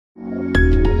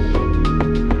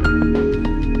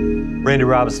Randy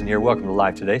Robison here. Welcome to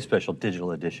Live Today, special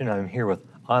digital edition. I'm here with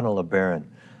LeBaron.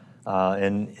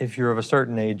 And if you're of a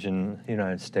certain age in the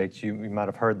United States, you might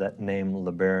have heard that name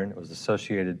LeBaron. It was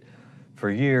associated for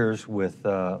years with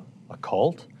a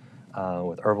cult,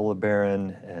 with Ervil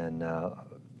LeBaron, and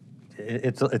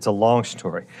it's a long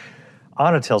story.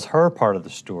 Anna tells her part of the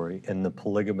story in the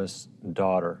Polygamist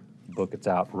daughter book. It's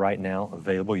out right now,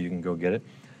 available. You can go get it.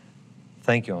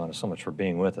 Thank you, Anna, so much for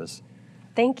being with us.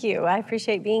 Thank you. I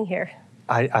appreciate being here.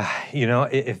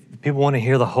 If people want to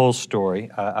hear the whole story,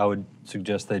 I would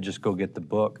suggest they just go get the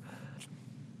book.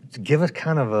 Give us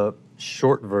kind of a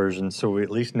short version so we at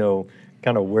least know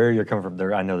kind of where you're coming from.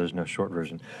 There, I know there's no short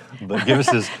version, but give us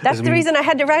this. That's the reason I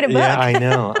had to write a book. Yeah,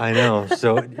 I know.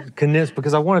 So condense,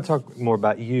 because I want to talk more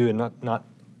about you and not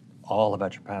all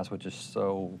about your past, which is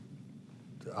so,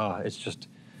 it's just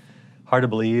hard to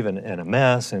believe and a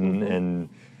mess and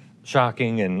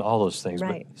shocking and all those things.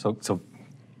 Right. But so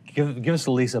give us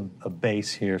at least a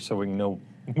base here so we can know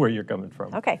where you're coming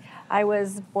from. Okay. I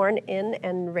was born in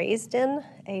and raised in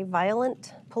a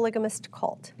violent polygamist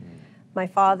cult. My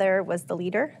father was the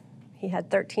leader. He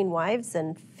had 13 wives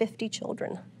and 50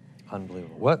 children.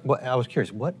 Unbelievable. What I was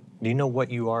curious, do you know what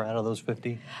you are out of those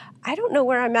 50? I don't know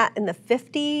where I'm at in the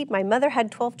 50. My mother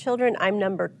had 12 children. I'm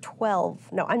number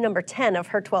 12. No, I'm number 10 of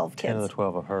her 12 kids. 10 of the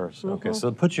 12 of hers. Okay, so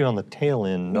it puts you on the tail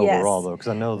end overall, though, because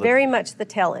I know that very much the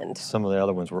tail end. Some of the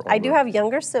other ones were older. I do have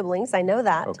younger siblings. I know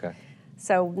that. Okay.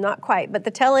 So not quite, but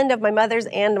the tail end of my mother's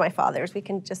and my father's. We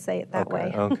can just say it that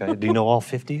way. Okay. Do you know all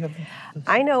 50 of them?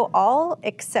 I know all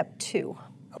except 2.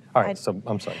 All right. So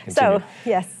I'm sorry. Continue. So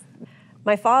yes,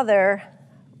 my father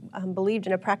believed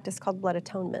in a practice called blood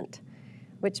atonement,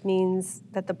 which means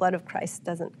that the blood of Christ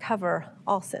doesn't cover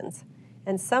all sins.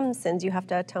 And some sins you have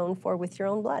to atone for with your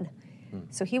own blood.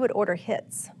 So he would order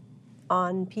hits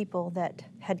on people that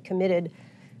had committed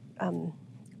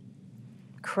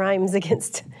crimes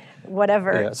against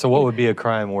whatever. Yeah, so what would be a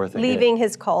crime worth leaving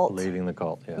his cult. Leaving the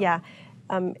cult, yeah. Yeah.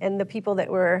 And the people that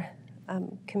were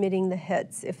committing the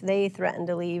hits, if they threatened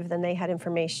to leave, then they had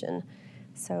information.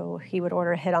 So he would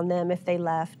order a hit on them if they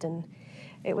left, and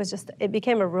it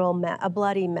became a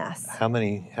bloody mess. How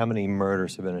many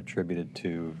murders have been attributed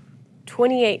to?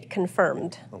 28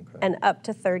 confirmed, Okay. and up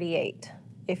to 38,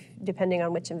 depending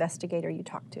on which investigator you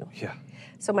talk to. Yeah.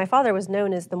 So my father was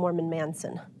known as the Mormon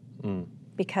Manson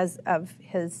because of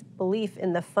his belief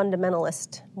in the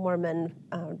fundamentalist Mormon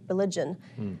religion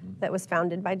that was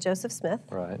founded by Joseph Smith.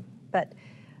 Right. But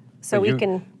they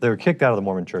were kicked out of the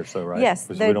Mormon church, though, right? Yes.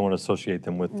 Because we don't want to associate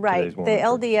them with today's Mormon the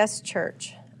church. LDS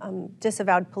church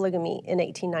disavowed polygamy in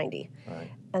 1890.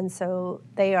 Right. And so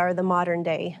they are the modern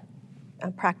day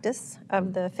practice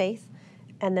of the faith.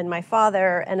 And then my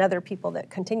father and other people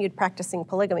that continued practicing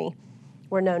polygamy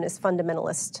were known as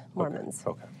fundamentalist Mormons.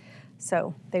 Okay.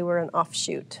 So they were an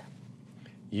offshoot,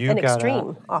 You an got extreme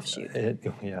out, offshoot.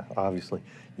 Yeah, obviously.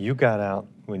 You got out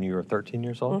when you were 13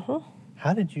 years old?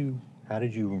 How did you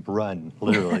run,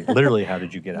 literally? Literally, how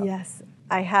did you get out? Yes.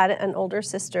 I had an older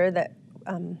sister that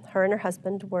her and her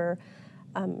husband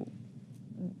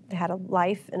they had a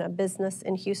life and a business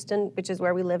in Houston, which is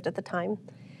where we lived at the time.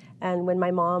 And when my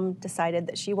mom decided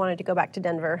that she wanted to go back to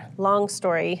Denver, long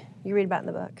story, you read about it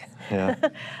in the book. Yeah.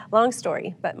 Long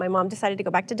story, but my mom decided to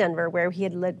go back to Denver where he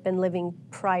had been living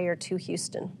prior to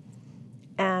Houston.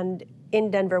 And in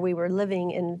Denver, we were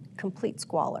living in complete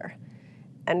squalor.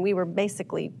 And we were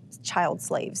basically child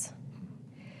slaves.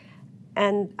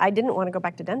 And I didn't want to go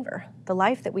back to Denver. The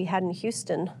life that we had in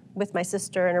Houston with my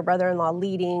sister and her brother-in-law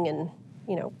leading and,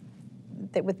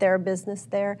 with their business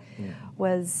there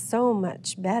was so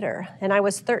much better. And I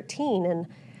was 13 and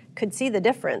could see the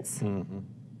difference. And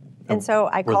so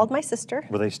I called my sister.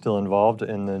 Were they still involved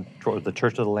in the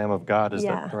Church of the Lamb of God? Is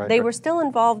that right? They were still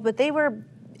involved, but they were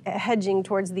hedging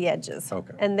towards the edges.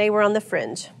 Okay. And they were on the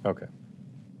fringe. Okay.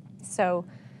 So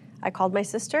I called my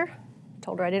sister,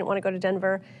 told her I didn't want to go to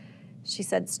Denver. She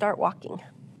said, start walking.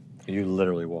 You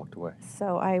literally walked away.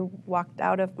 So I walked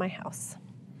out of my house.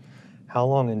 How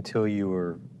long until you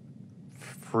were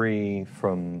free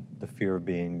from the fear of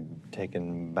being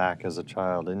taken back as a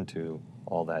child into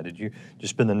all that? Did you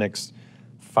just spend the next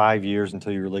 5 years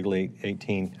until you were legally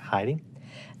 18 hiding?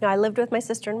 No, I lived with my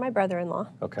sister and my brother-in-law.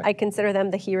 Okay. I consider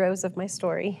them the heroes of my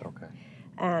story. Okay.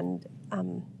 And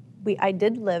I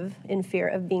did live in fear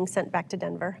of being sent back to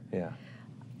Denver. Yeah.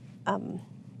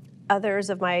 Others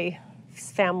of my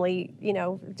family,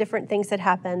 different things had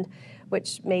happened,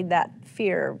 which made that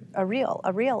fear a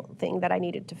real thing that I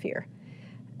needed to fear.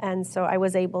 And so I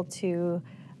was able to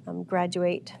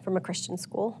graduate from a Christian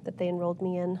school that they enrolled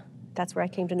me in. That's where I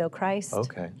came to know Christ.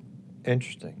 Okay.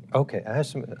 Interesting. Okay, I have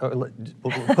some.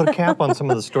 We'll put a cap on some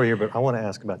of the story here, but I want to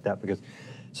ask about that because,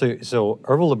 so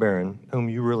Ervil LeBaron, whom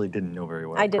you really didn't know very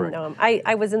well. I didn't correct? know him.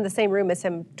 I was in the same room as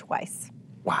him twice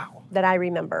Wow. that I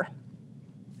remember.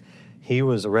 He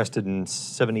was arrested in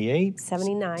 78?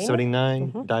 79.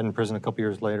 79, died in prison a couple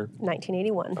years later.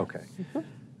 1981. Okay.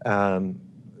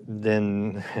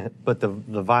 Then, but the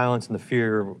violence and the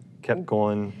fear kept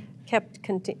going.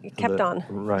 Kept on.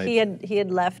 Right. He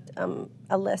had left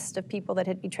a list of people that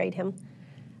had betrayed him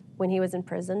when he was in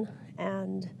prison,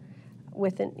 and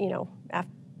within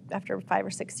after 5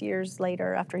 or 6 years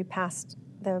later, after he passed,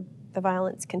 the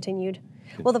violence continued.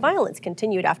 Well, the violence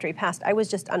continued after he passed. I was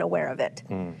just unaware of it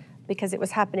because it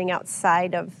was happening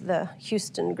outside of the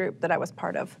Houston group that I was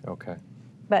part of. Okay.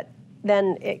 But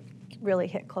then it really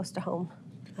hit close to home.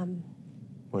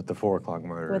 With the 4 o'clock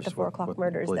murders. With the 4 o'clock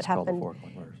murders that called the happened 4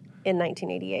 o'clock murders. In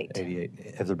 1988.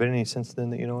 88. Have there been any since then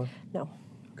that you know of? No.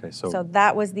 Okay, so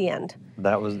that was the end.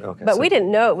 that was okay. But so, we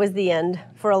didn't know it was the end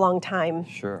for a long time.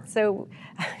 Sure. So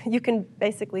you can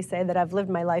basically say that I've lived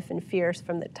my life in fear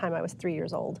from the time I was 3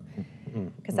 years old,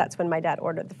 because that's when my dad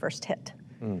ordered the first hit.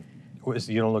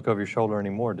 You don't look over your shoulder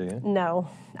anymore, do you? No,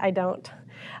 I don't.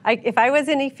 If I was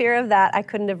in any fear of that, I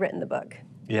couldn't have written the book.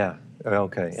 Yeah.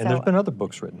 Okay. So, and there's been other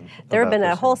books written. There have about been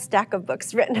a this. whole stack of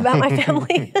books written about my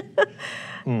family.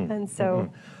 And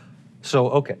so, So,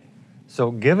 okay.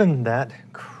 So given that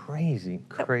crazy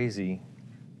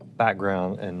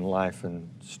background and life and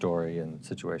story and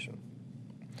situation,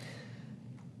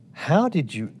 how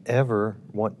did you ever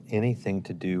want anything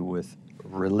to do with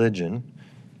religion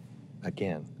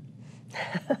again?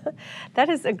 that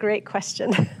is a great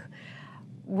question.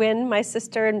 When my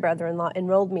sister and brother-in-law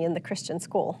enrolled me in the Christian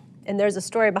school, and there's a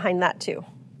story behind that too,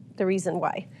 the reason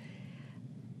why.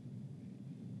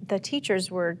 The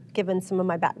teachers were given some of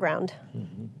my background.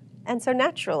 And so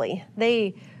naturally,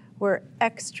 they were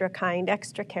extra kind,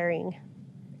 extra caring,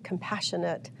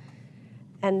 compassionate,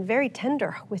 and very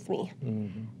tender with me.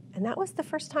 And that was the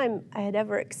first time I had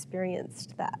ever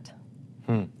experienced that.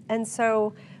 And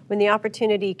so when the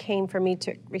opportunity came for me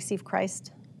to receive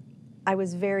Christ, I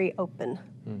was very open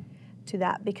to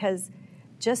that, because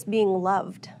just being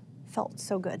loved felt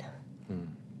so good.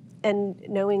 And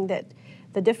knowing that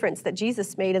the difference that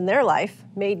Jesus made in their life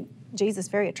made Jesus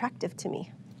very attractive to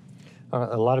me.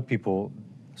 A lot of people,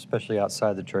 especially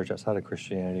outside the church, outside of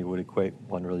Christianity, would equate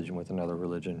one religion with another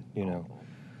religion.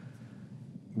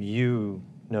 You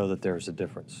know that there's a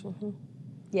difference.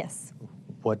 Yes.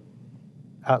 What,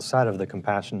 outside of the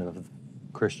compassion of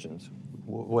Christians,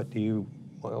 what do you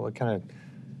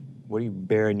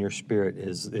bear in your spirit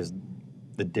is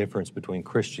the difference between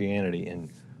Christianity and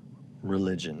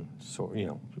religion? So,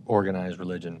 organized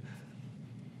religion,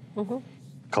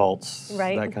 cults,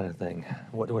 Right. that kind of thing.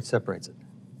 What separates it?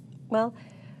 Well,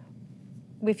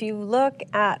 if you look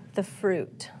at the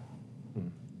fruit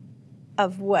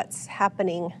of what's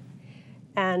happening,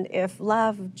 and if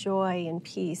love, joy, and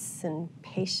peace, and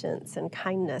patience, and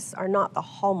kindness are not the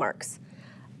hallmarks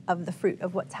of the fruit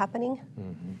of what's happening,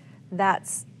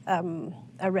 that's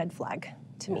a red flag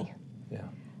to me. Yeah.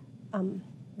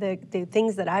 The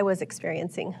things that I was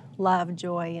experiencing, love,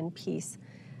 joy, and peace,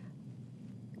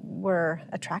 were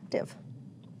attractive.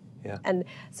 Yeah. And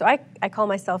so I call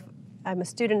myself, I'm a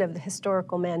student of the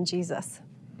historical man Jesus,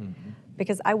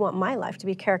 because I want my life to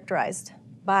be characterized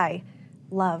by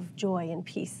love, joy, and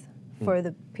peace, for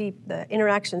the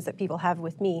interactions that people have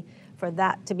with me, for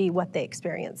that to be what they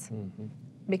experience.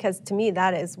 Because to me,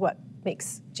 that is what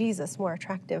makes Jesus more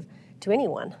attractive to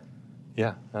anyone.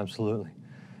 Yeah, absolutely.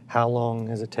 How long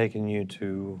has it taken you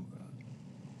to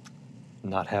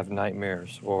not have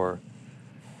nightmares or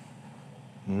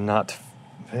not,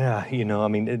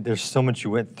 there's so much you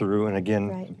went through, and again,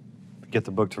 Right. get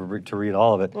the book to read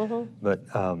all of it, but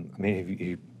have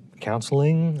you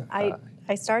counseling?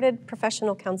 I started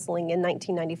professional counseling in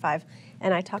 1995,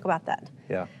 and I talk about that,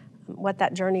 Yeah. what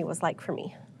that journey was like for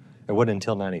me. It wasn't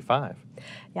until 95.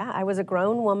 Yeah, I was a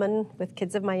grown woman with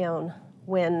kids of my own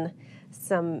when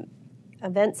some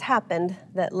events happened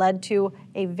that led to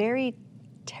a very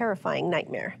terrifying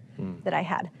nightmare that I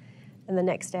had. And the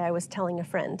next day I was telling a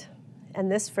friend,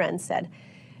 and this friend said,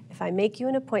 if I make you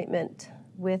an appointment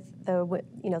with the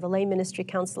lay ministry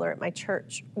counselor at my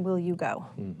church, will you go?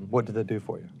 What did that do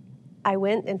for you? I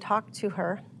went and talked to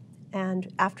her, and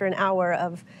after an hour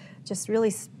of just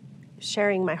really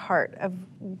sharing my heart of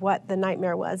what the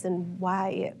nightmare was and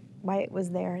why it was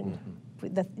there, and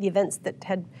the events that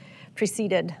had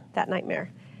preceded that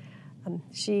nightmare,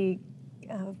 she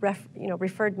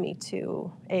referred me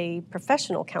to a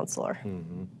professional counselor,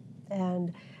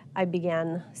 and I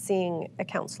began seeing a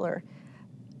counselor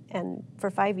and for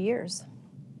 5 years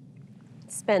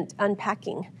spent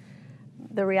unpacking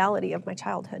the reality of my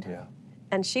childhood. Yeah.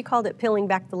 And she called it peeling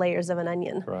back the layers of an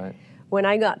onion. Right. When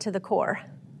I got to the core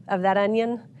of that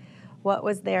onion, what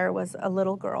was there was a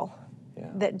little girl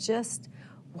that just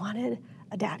wanted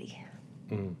a daddy.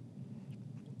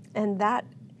 And that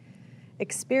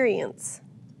experience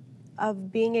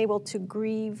of being able to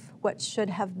grieve what should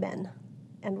have been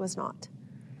and was not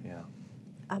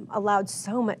allowed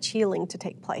so much healing to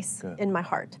take place in my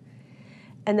heart.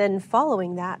 And then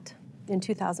following that, in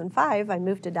 2005, I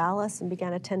moved to Dallas and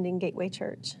began attending Gateway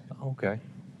Church. Okay.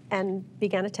 And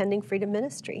began attending Freedom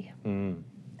Ministry.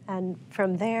 And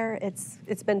from there,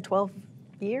 it's been 12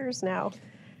 years now.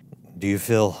 Do you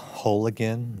feel whole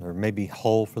again, or maybe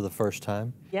whole for the first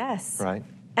time? Yes. Right.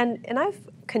 And I've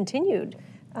continued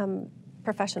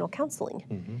professional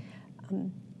counseling.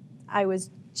 I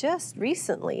was just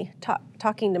recently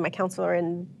talking to my counselor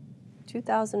in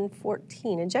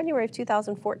 2014, in January of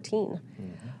 2014,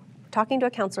 talking to a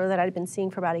counselor that I'd been seeing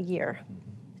for about a year.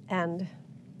 And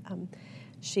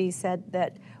she said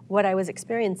that what I was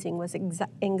experiencing was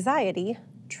anxiety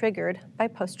triggered by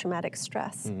post-traumatic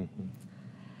stress.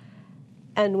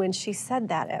 And when she said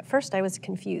that, at first I was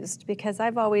confused because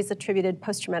I've always attributed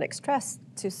post-traumatic stress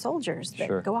to soldiers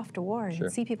that go off to war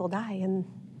and see people die. And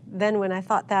then when I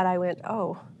thought that, I went,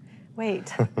 oh,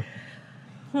 wait.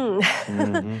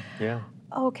 Yeah.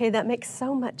 Okay, that makes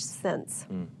so much sense.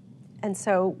 And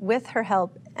so with her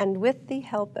help and with the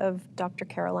help of Dr.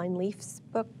 Caroline Leaf's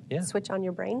book, Switch on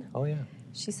Your Brain,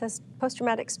 she says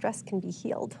post-traumatic stress can be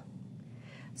healed.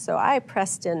 So I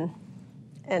pressed in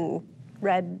and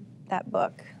read that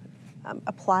book,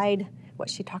 applied what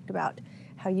she talked about,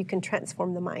 how you can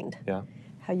transform the mind,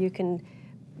 how you can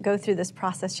go through this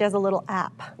process. She has a little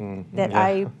app that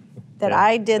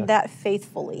I did that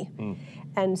faithfully.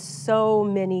 And so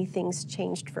many things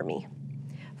changed for me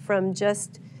from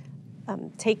just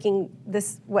taking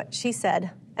this, what she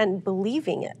said, and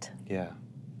believing it.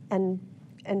 And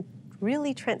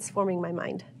really transforming my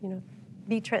mind. You know,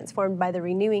 be transformed by the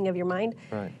renewing of your mind.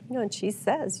 Right. You know, and she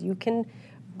says you can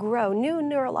grow new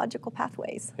neurological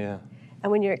pathways.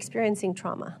 And when you're experiencing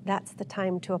trauma, that's the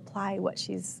time to apply what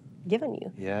she's given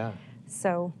you.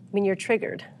 So when you're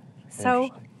triggered.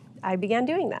 So I began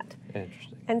doing that.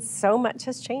 Interesting. And so much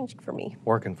has changed for me.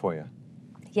 Working for you.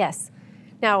 Yes.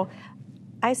 Now,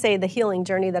 I say the healing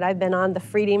journey that I've been on, the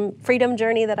freedom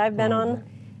journey that I've been on,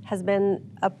 has been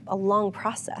a long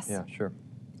process.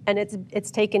 And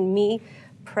it's taken me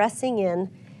pressing in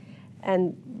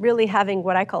and really having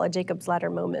what I call a Jacob's Ladder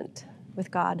moment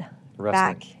with God.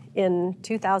 Back in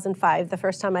 2005, the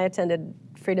first time I attended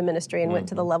Freedom Ministry and went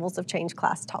to the Levels of Change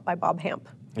class taught by Bob Hamp.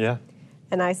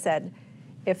 And I said,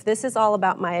 if this is all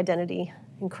about my identity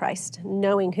in Christ,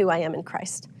 knowing who I am in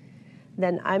Christ,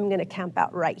 then I'm going to camp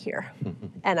out right here.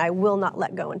 And I will not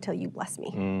let go until you bless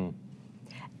me.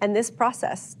 And this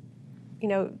process, you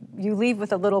know, you leave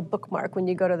with a little bookmark when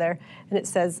you go to there, and it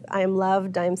says, I am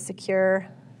loved, I am secure,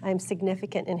 I am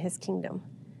significant in his kingdom.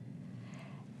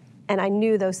 And I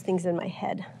knew those things in my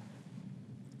head.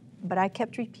 But I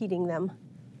kept repeating them,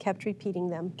 kept repeating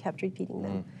them, kept repeating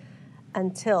them,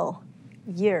 until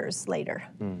years later,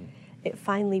 it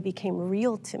finally became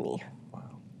real to me.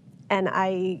 And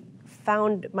I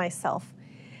found myself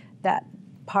that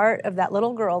part of that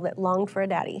little girl that longed for a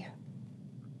daddy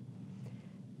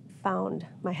found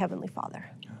my Heavenly Father,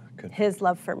 his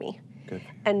love for me,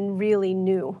 and really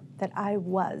knew that I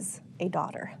was a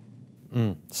daughter.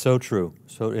 So true.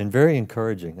 And very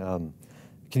encouraging.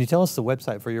 Can you tell us the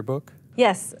website for your book?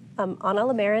 Yes,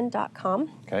 AnnaLeBaron.com.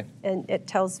 And it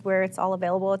tells where it's all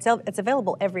available. It's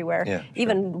available everywhere,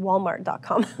 even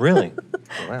Walmart.com. Really?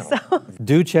 Wow. So.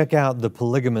 Do check out The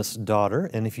Polygamist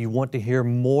Daughter, and if you want to hear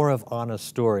more of Anna's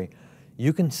story,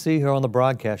 you can see her on the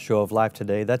broadcast show of Life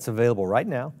Today. That's available right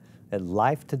now at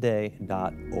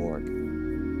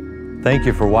lifetoday.org. Thank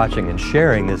you for watching and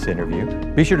sharing this interview.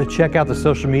 Be sure to check out the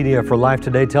social media for Life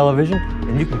Today Television,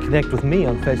 and you can connect with me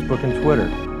on Facebook and Twitter.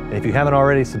 And if you haven't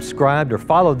already subscribed or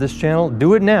followed this channel,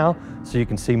 do it now so you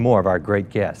can see more of our great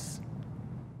guests.